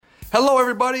Hello,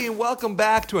 everybody, and welcome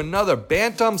back to another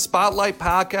Bantam Spotlight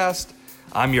podcast.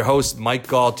 I'm your host, Mike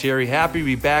Galtieri. Happy to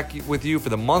be back with you for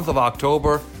the month of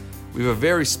October. We have a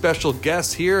very special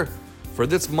guest here for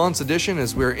this month's edition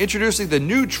as we're introducing the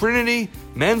new Trinity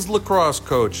men's lacrosse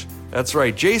coach. That's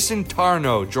right, Jason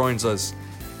Tarnow joins us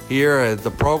here at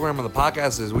the program on the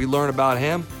podcast as we learn about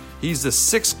him. He's the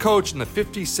sixth coach in the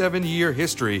 57-year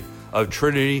history of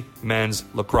Trinity men's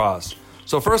lacrosse.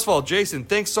 So first of all, Jason,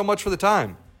 thanks so much for the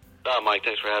time. Mike,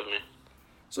 thanks for having me.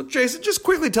 So, Jason, just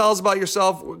quickly tell us about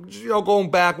yourself,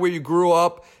 going back where you grew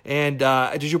up, and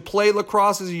did you play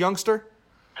lacrosse as a youngster?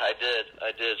 I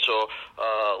did. So,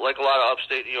 like a lot of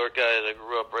upstate New York guys, I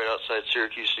grew up right outside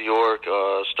Syracuse, New York,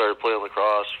 started playing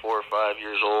lacrosse 4 or 5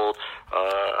 years old.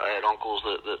 I had uncles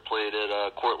that played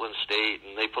at Cortland State,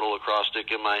 and they put a lacrosse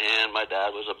stick in my hand. My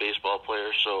dad was a baseball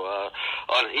player, so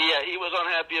he was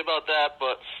unhappy about that,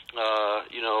 but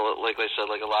like I said,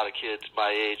 like a lot of kids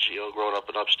my age, growing up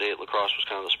in upstate, lacrosse was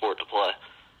kind of the sport to play.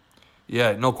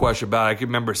 Yeah, no question about it. I can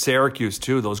remember Syracuse,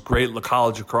 too, those great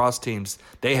college lacrosse teams.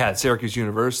 They had Syracuse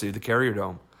University, the Carrier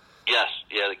Dome. Yes,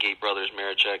 yeah, the Gate brothers,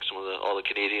 Marichek, all the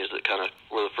Canadians that kind of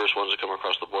were the first ones to come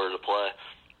across the border to play.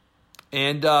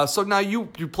 And so now you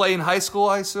play in high school,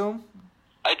 I assume?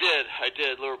 I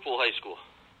did, Liverpool High School.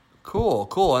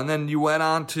 Cool. And then you went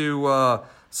on to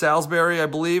Salisbury, I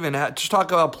believe, and just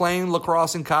talk about playing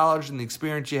lacrosse in college and the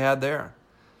experience you had there.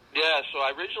 Yeah, so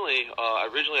I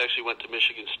originally actually went to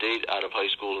Michigan State out of high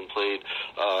school and played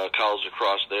college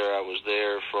lacrosse there. I was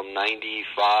there from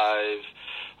 95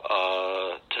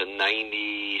 to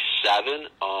 97.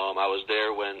 I was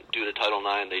there when, due to Title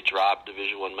IX, they dropped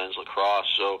Division I men's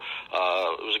lacrosse. So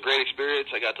it was a great experience.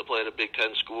 I got to play at a Big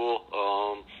Ten school.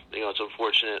 It's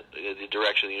unfortunate the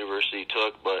direction the university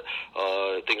took, but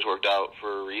things worked out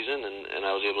for a reason, and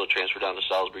I was able to transfer down to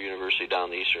Salisbury University down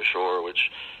the Eastern Shore, which,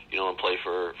 and play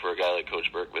for a guy like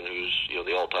Coach Berkman, who's,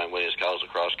 the all-time winningest college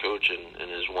lacrosse coach and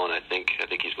has won, I think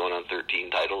he's going on 13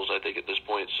 titles, at this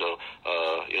point. So,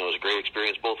 it was a great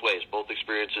experience both ways. Both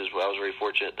experiences I was very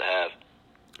fortunate to have.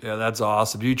 Yeah, that's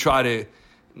awesome. You try to,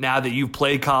 now that you've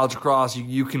played college lacrosse,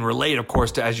 you can relate, of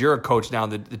course, to, as you're a coach now,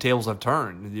 the tables have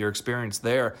turned, your experience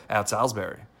there at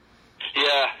Salisbury.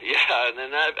 Yeah,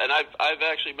 and I've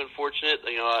actually been fortunate.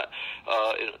 In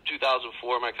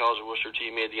 2004, my College of Worcester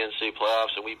team made the NCAA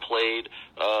playoffs, and we played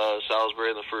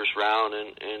Salisbury in the first round,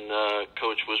 and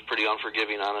Coach was pretty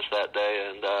unforgiving on us that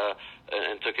day,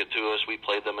 and took it to us. We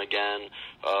played them again,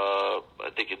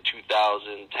 I think in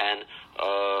 2010,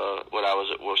 when I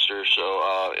was at Worcester,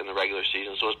 so in the regular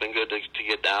season. So it's been good to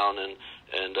get down and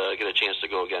get a chance to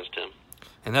go against him.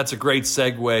 And that's a great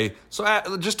segue.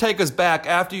 So just take us back.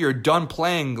 After you're done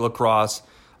playing lacrosse,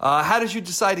 how did you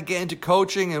decide to get into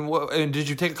coaching, and did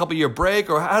you take a couple-year break,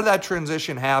 or how did that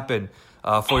transition happen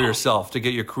for yourself to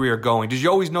get your career going? Did you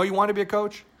always know you wanted to be a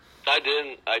coach? I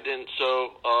didn't.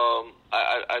 So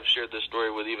I've shared this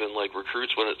story with even like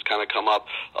recruits when it's kind of come up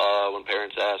when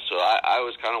parents ask. So I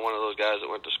was kind of one of those guys that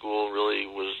went to school and really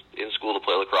was in school to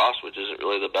play lacrosse, which isn't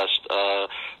really the best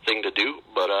thing to do.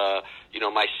 But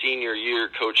my senior year,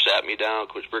 Coach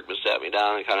Berkman sat me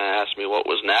down and kind of asked me what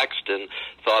was next, and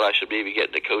thought I should maybe get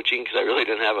into coaching because I really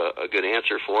didn't have a good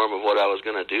answer for him of what I was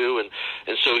going to do.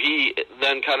 And so he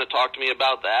then kind of talked to me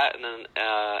about that, and then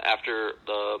after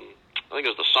I think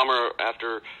it was the summer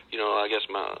after, I guess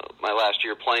my last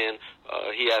year playing,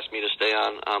 he asked me to stay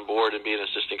on board and be an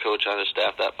assistant coach on his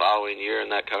staff that following year,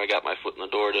 and that kind of got my foot in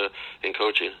the door in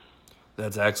coaching.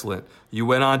 That's excellent. You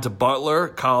went on to Butler,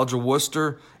 College of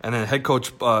Worcester, and then head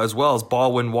coach as well as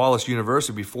Baldwin-Wallace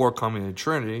University before coming to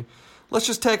Trinity. Let's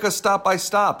just take us stop by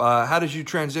stop. How did you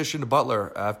transition to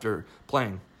Butler after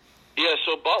playing? Yeah,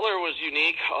 so Butler was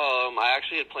unique. I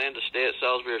actually had planned to stay at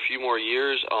Salisbury a few more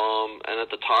years, and at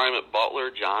the time at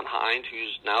Butler, John Hind,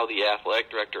 who's now the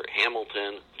athletic director at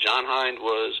Hamilton, John Hind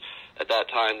was, at that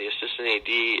time, the assistant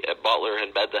AD at Butler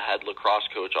and been the head lacrosse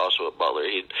coach also at Butler.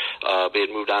 They had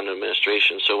moved on to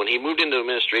administration. So when he moved into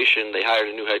administration, they hired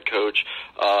a new head coach,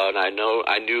 and I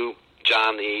knew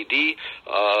John, the AD,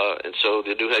 and so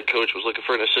the new head coach was looking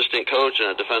for an assistant coach and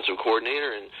a defensive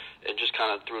coordinator, and just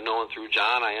kind of through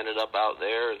John, I ended up out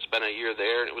there and spent a year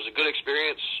there, and it was a good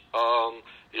experience,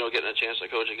 getting a chance to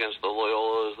coach against the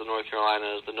Loyolas, the North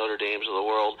Carolinas, the Notre Dames of the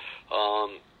world.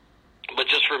 But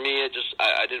just for me,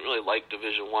 I didn't really like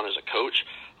Division I as a coach.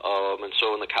 And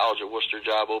so when the College of Worcester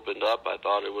job opened up, I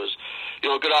thought it was,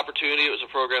 a good opportunity. It was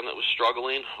a program that was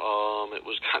struggling. It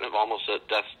was kind of almost at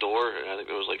death's door. And I think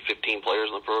there was like 15 players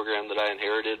in the program that I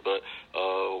inherited, but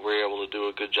we were able to do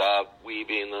a good job. We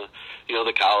being the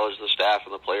college, the staff,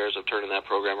 and the players of turning that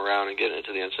program around and getting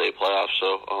into the NCAA playoffs.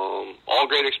 So all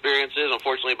great experiences.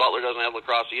 Unfortunately, Butler doesn't have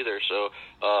lacrosse either. So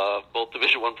both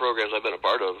Division I programs I've been a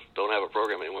part of don't have a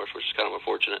program anymore, which is kind of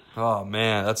unfortunate. Oh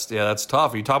man, that's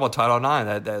tough. You talk about Title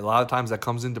IX. That a lot of times that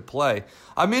comes into play.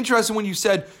 I'm interested when you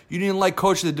said you didn't like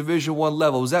coaching at the Division I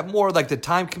level. Was that more like the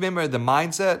time commitment or the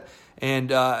mindset?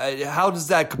 And how does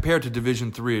that compare to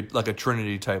Division III, like a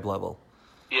Trinity type level?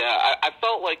 Yeah, I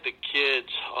felt like the kids,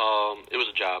 it was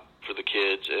a job for the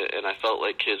kids, and I felt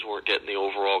like kids weren't getting the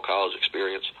overall college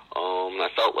experience. And I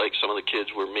felt like some of the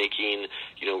kids were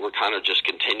were kind of just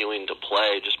continuing to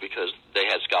play just because they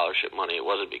had scholarship money. It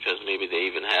wasn't because maybe they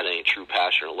even had any true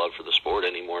passion or love for the sport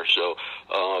anymore. So,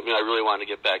 I really wanted to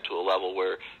get back to a level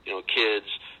where, kids,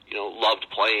 loved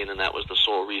playing, and that was the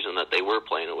sole reason that they were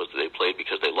playing. It was that they played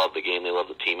because they loved the game, they loved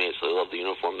the teammates, they loved the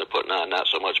uniform they're putting on, not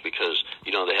so much because,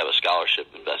 they have a scholarship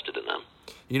invested in them.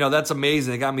 That's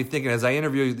amazing. It got me thinking as I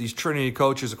interview these Trinity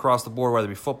coaches across the board, whether it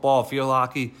be football, field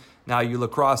hockey, now you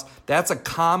lacrosse, that's a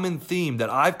common theme that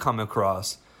I've come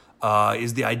across,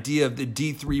 is the idea of the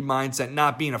D3 mindset,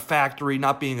 not being a factory,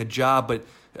 not being a job, but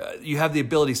you have the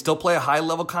ability to still play a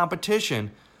high-level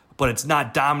competition, but it's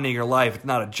not dominating your life. It's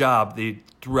not a job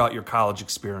throughout your college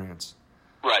experience.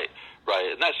 Right.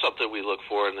 And that's something we look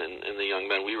for in the young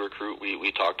men we recruit.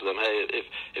 We talk to them, hey,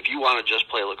 if you want to just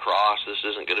play lacrosse, this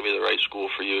isn't going to be the right school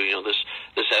for you.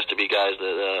 This has to be guys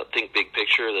that think big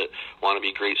picture, that want to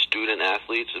be great student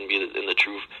athletes and be in the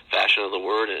true fashion of the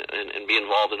word and be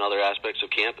involved in other aspects of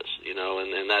campus,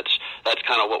 and that's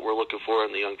kind of what we're looking for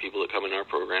in the young people that come in our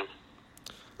program.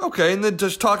 Okay, and then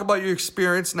just talk about your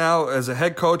experience now as a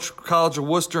head coach, College of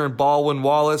Worcester and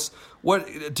Baldwin-Wallace.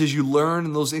 What did you learn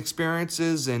in those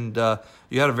experiences? And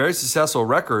you had a very successful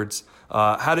records.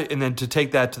 And then to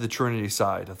take that to the Trinity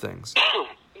side of things.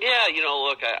 Yeah,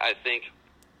 look, I think,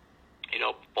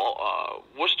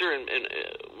 Worcester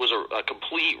was a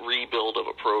complete rebuild of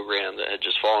a program that had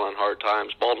just fallen on hard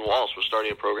times. Baldwin-Wallace was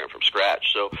starting a program from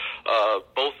scratch. So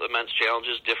both immense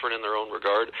challenges, different in their own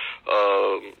regard.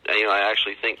 I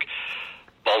actually think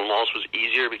Baldwin-Wallace was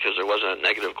easier because there wasn't a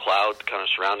negative cloud kind of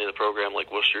surrounding the program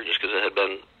like Worcester, just because it had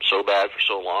been so bad for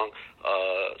so long.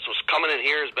 So coming in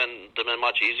here has been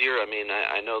much easier. I mean,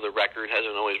 I know the record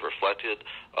hasn't always reflected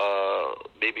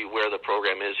maybe where the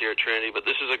program is here at Trinity, but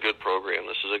this is a good program.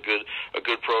 This is a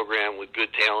good program with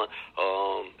good talent,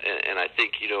 and I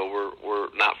think we're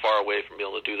not far away from being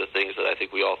able to do the things that I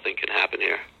think we all think can happen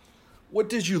here. What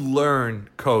did you learn,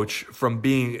 Coach, from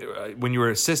being when you were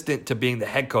assistant to being the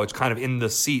head coach, kind of in the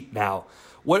seat now?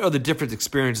 What are the different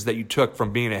experiences that you took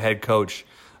from being a head coach?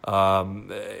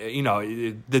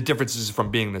 The differences from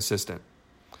being an assistant.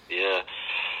 Yeah.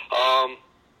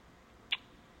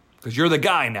 Because you're the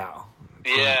guy now.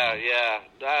 Yeah.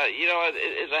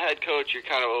 As a head coach, you're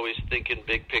kind of always thinking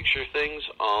big picture things,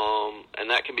 and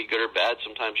that can be good or bad.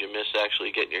 Sometimes you miss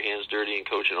actually getting your hands dirty and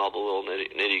coaching all the little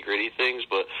nitty gritty things,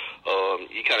 but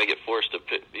you kind of get forced to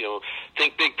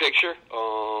think big picture,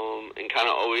 and kind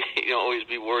of always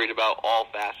be worried about all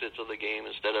facets of the game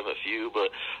instead of a few.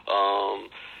 But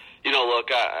look,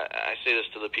 I say this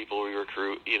to the people we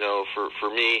recruit. For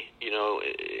me,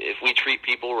 if we treat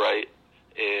people right,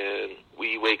 and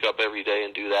we wake up every day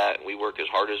and do that, and we work as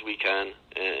hard as we can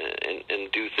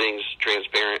and do things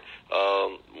transparent,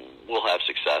 we'll have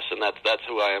success. And that's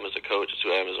who I am as a coach. It's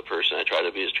who I am as a person. I try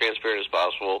to be as transparent as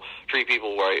possible, treat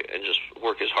people right, and just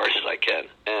work as hard as I can.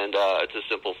 And it's a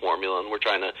simple formula, and we're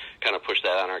trying to kind of push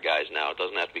that on our guys now. It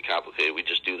doesn't have to be complicated. We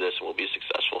just do this, and we'll be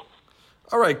successful.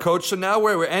 All right, Coach. So now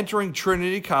we're entering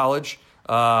Trinity College.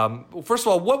 First of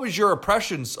all, what was your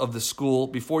impressions of the school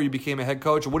before you became a head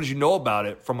coach, and what did you know about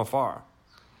it from afar?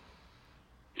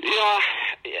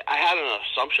 I had an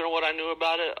assumption of what I knew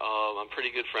about it. I'm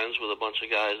pretty good friends with a bunch of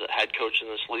guys that head coach in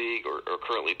this league or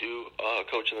currently do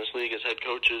coach in this league as head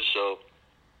coaches, so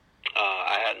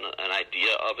I had an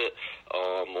idea of it.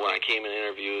 When I came and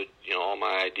interviewed, all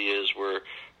my ideas were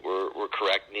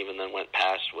correct, and even then went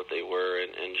past what they were,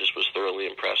 and just was thoroughly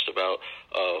impressed about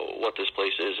what this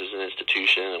place is as an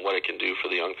institution and what it can do for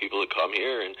the young people that come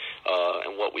here, and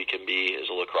what we can be as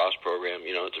a lacrosse program.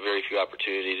 It's a very few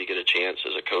opportunity to get a chance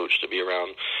as a coach to be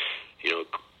around,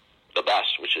 the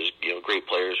best, which is, great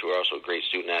players who are also great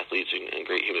student athletes and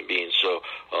great human beings. So,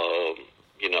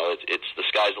 it's the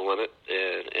sky's the limit,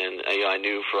 and I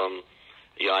knew from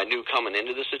I knew coming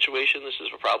into the situation, this is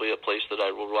probably a place that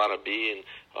I would want to be. And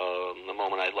the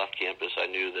moment I left campus, I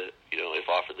knew that, if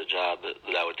offered the job, that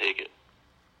I would take it.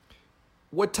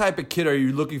 What type of kid are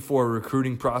you looking for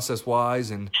recruiting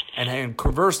process-wise? And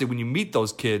conversely, when you meet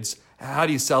those kids, how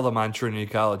do you sell them on Trinity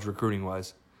College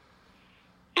recruiting-wise?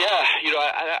 Yeah,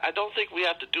 I don't think we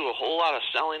have to do a whole lot of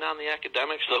selling on the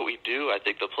academics, though we do. I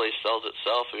think the place sells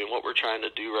itself. I mean, what we're trying to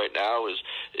do right now is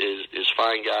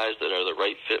find guys that are the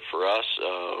right fit for us,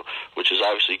 which is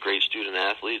obviously great student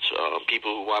athletes,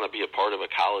 people who want to be a part of a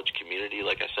college community,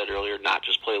 like I said earlier, not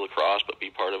just play lacrosse, but be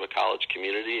part of a college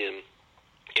community. And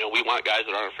we want guys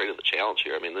that aren't afraid of the challenge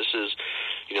here. I mean, this is,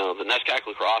 the NESCAC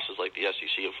lacrosse is like the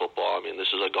SEC of football. I mean, this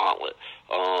is a gauntlet.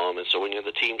 And so when you're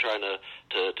the team trying to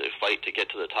fight to get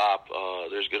to the top,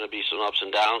 there's going to be some ups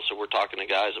and downs. So we're talking to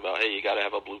guys about, hey, you got to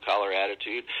have a blue-collar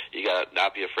attitude. You got to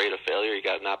not be afraid of failure. You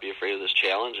got to not be afraid of this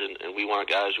challenge. And we want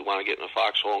guys who want to get in a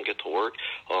foxhole and get to work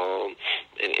and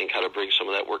kind of bring some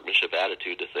of that workmanship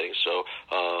attitude to things. So,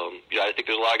 I think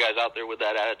there's a lot of guys out there with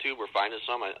that attitude. We're finding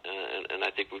some, and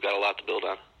I think we've got a lot to build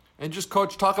on. And just,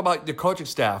 Coach, talk about the coaching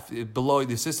staff below,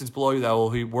 the assistants below you that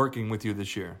will be working with you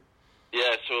this year.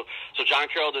 Yeah, so John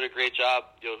Carroll did a great job.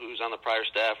 Who's on the prior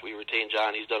staff? We retained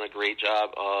John. He's done a great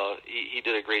job. He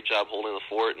did a great job holding the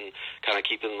fort and kind of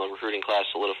keeping the recruiting class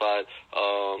solidified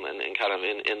and kind of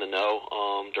in the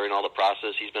know during all the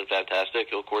process. He's been fantastic.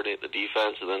 He'll coordinate the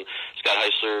defense, and then Scott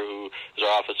Heisler, who is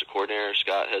our offensive coordinator.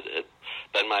 Scott had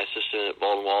been my assistant at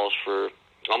Baldwin Wallace for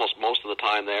almost most of the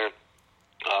time there.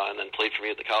 And then played for me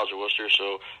at the College of Worcester.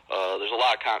 So there's a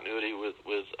lot of continuity with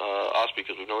us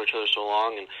because we've known each other so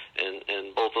long.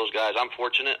 And both those guys, I'm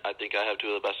fortunate. I think I have two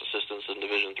of the best assistants in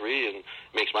Division III, and it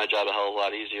makes my job a hell of a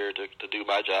lot easier to do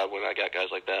my job when I got guys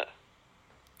like that.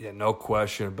 Yeah, no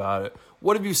question about it.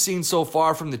 What have you seen so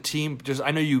far from the team? Just, I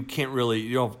know you can't really,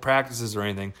 you don't have practices or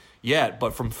anything yet,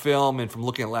 but from film and from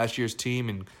looking at last year's team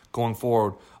and going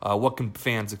forward, what can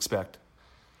fans expect?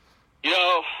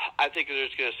 I think they're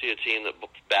just going to see a team that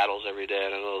battles every day,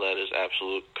 and I know that is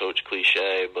absolute coach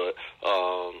cliche, but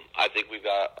I think we've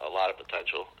got a lot of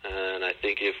potential, and I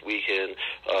think if we can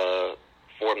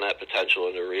form that potential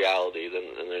into reality, then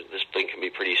this thing can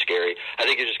be pretty scary. I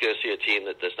think you're just going to see a team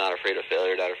that's not afraid of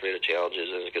failure, not afraid of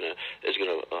challenges, and is going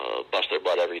to bust their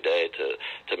butt every day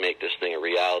to make this thing a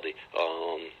reality.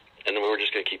 And then we're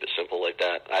just going to keep it simple like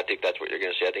that. I think that's what you're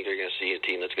going to see. I think you're going to see a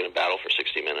team that's going to battle for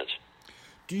 60 minutes.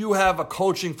 Do you have a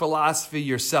coaching philosophy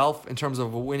yourself in terms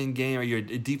of a winning game? Are you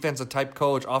a defensive type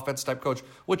coach, offensive type coach?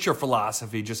 What's your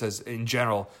philosophy just as in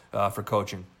general for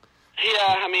coaching?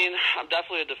 Yeah, I mean, I'm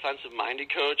definitely a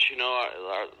defensive-minded coach.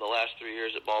 The last 3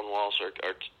 years at Baldwin Wallace,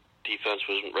 our defense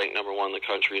was ranked number one in the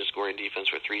country in scoring defense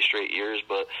for 3 straight years.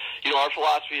 But, our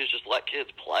philosophy is just let kids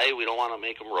play. We don't want to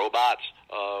make them robots.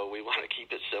 We want to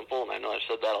keep it simple, and I know I've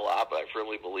said that a lot, but I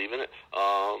firmly believe in it.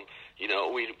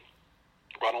 We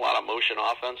run a lot of motion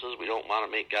offenses. We don't want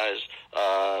to make guys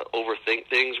overthink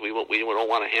things. We don't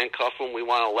want to handcuff them. We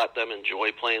want to let them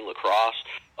enjoy playing lacrosse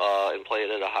and play it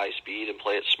at a high speed and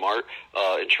play it smart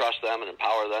and trust them and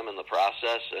empower them in the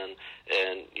process. And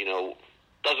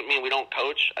doesn't mean we don't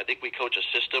coach. I think we coach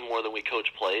a system more than we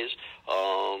coach plays.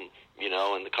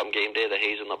 And come game day, the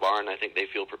hay's in the barn. I think they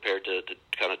feel prepared to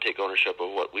kind of take ownership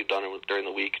of what we've done during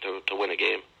the week to win a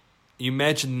game. You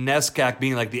mentioned NESCAC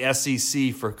being like the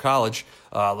SEC for college,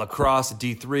 lacrosse at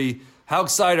D3. How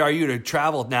excited are you to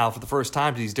travel now for the first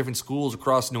time to these different schools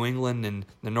across New England and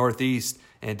the Northeast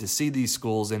and to see these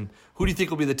schools? And who do you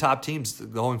think will be the top teams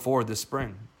going forward this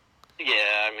spring? Yeah,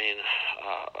 I mean,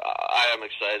 I am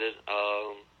excited.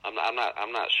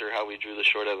 I'm not sure how we drew the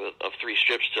short of 3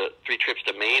 trips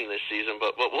to Maine this season,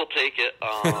 but we'll take it.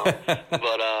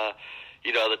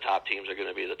 The top teams are going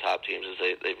to be the top teams as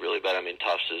they've really been. I mean,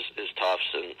 Tufts is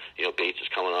Tufts, and Bates is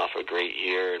coming off a great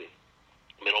year, and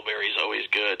Middlebury's always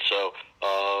good. So,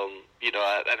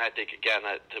 and I think again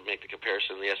to make the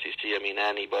comparison to the SEC, I mean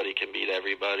anybody can beat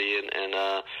everybody, and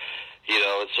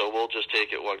so we'll just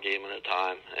take it one game at a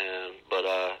time. But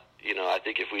I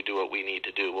think if we do what we need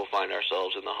to do, we'll find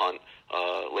ourselves in the hunt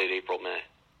late April, May.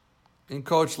 And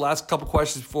Coach, last couple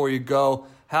questions before you go.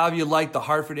 How have you liked the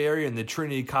Hartford area and the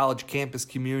Trinity College campus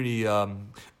community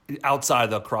outside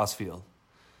the lacrosse field?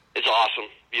 It's awesome.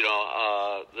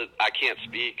 I can't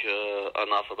speak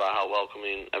enough about how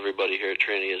welcoming everybody here at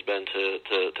Trinity has been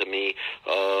to me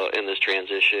in this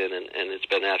transition, and it's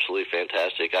been absolutely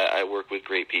fantastic. I work with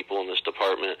great people in this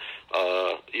department.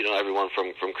 Everyone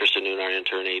from Kristen Noon, our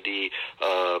intern AD,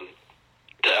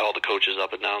 to all the coaches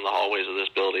up and down the hallways of this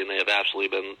building. They have absolutely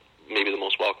been maybe the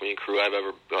most welcoming crew I've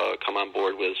ever come on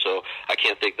board with. So I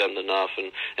can't thank them enough,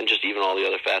 and just even all the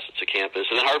other facets of campus.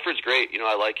 And then Hartford's great.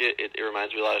 I like it. It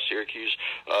reminds me a lot of Syracuse,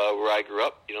 where I grew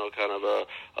up. Kind of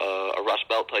a Rust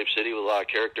Belt type city with a lot of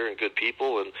character and good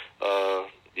people, and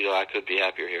I could be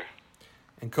happier here.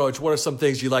 And Coach, what are some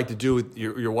things you like to do with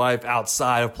your wife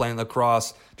outside of playing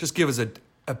lacrosse? Just give us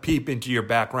a peep into your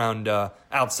background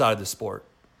outside of the sport.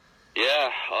 Yeah,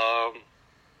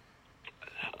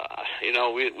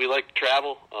 we like to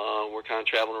travel. We're kind of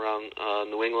traveling around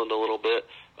New England a little bit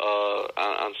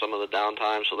on some of the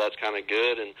downtime, so that's kind of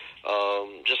good. And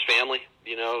just family,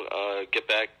 get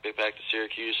back to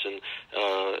Syracuse and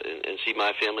see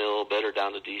my family a little bit, or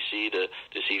down to DC to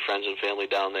see friends and family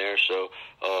down there. So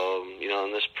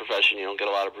in this profession, you don't get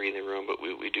a lot of breathing room, but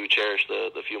we do cherish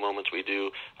the few moments we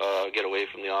do get away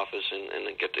from the office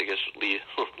and get to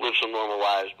live some normal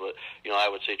lives. But I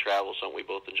would say travel is something we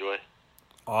both enjoy.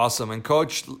 Awesome. And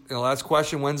Coach, last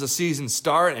question: when's the season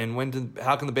start, and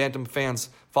how can the Bantam fans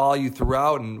follow you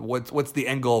throughout, and what's the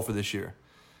end goal for this year?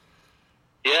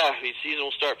 Yeah, the season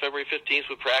will start February 15th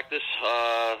with practice.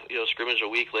 Scrimmage a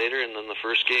week later, and then the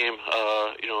first game,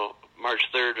 March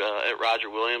 3rd at Roger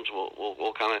Williams.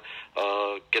 We'll kind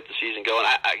of get the season going.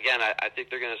 I think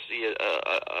they're going to see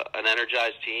an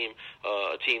energized team,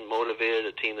 a team motivated,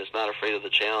 a team that's not afraid of the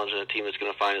challenge, and a team that's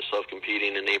going to find itself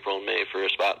competing in April and May for a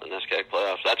spot in the NESCAC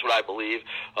playoffs. That's what I believe.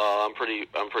 I'm pretty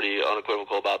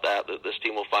unequivocal about that. That this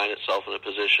team will find itself in a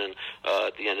position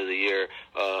at the end of the year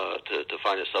to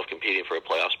find itself competing for a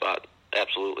playoff spot.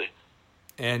 Absolutely.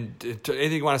 And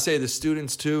anything you want to say to the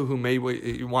students, too, who may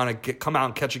want to come out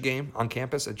and catch a game on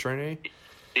campus at Trinity?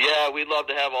 Yeah, we'd love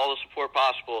to have all the support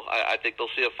possible. I think they'll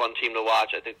see a fun team to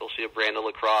watch. I think they'll see a brand of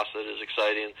lacrosse that is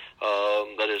exciting,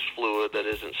 that is fluid, that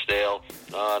isn't stale.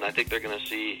 And I think they're going to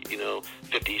see,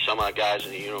 50-some-odd guys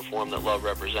in a uniform that love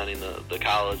representing the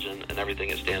college and everything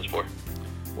it stands for.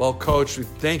 Well, Coach,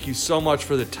 thank you so much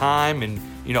for the time. And,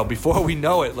 before we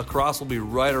know it, lacrosse will be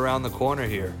right around the corner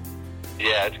here.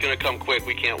 Yeah, it's going to come quick.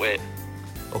 We can't wait.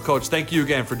 Well, Coach, thank you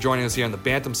again for joining us here on the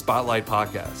Bantam Spotlight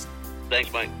Podcast.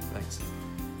 Thanks, Mike. Thanks.